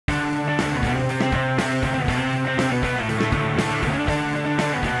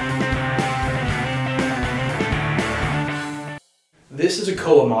This is a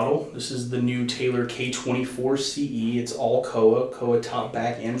Koa model. This is the new Taylor K24ce. It's all Koa top,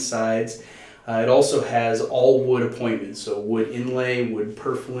 back, and sides. It also has all wood appointments, so wood inlay, wood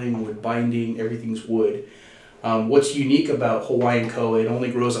purfling, wood binding, everything's wood. What's unique about Hawaiian Koa, it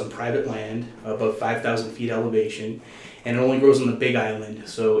only grows on private land above 5,000 feet elevation, and it only grows on the Big Island,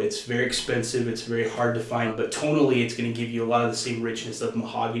 so it's very expensive, it's very hard to find, but tonally it's going to give you a lot of the same richness of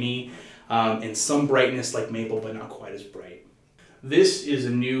mahogany and some brightness like maple, but not quite as bright. This is a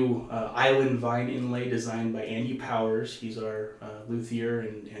new island vine inlay designed by Andy Powers. He's our luthier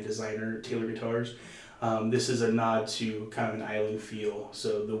and designer at Taylor Guitars. This is a nod to kind of an island feel.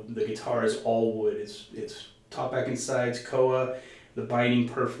 So the guitar is all wood. It's top, back, and sides, Koa. The binding,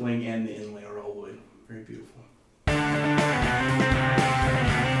 purfling, and the inlay are all wood. Very beautiful.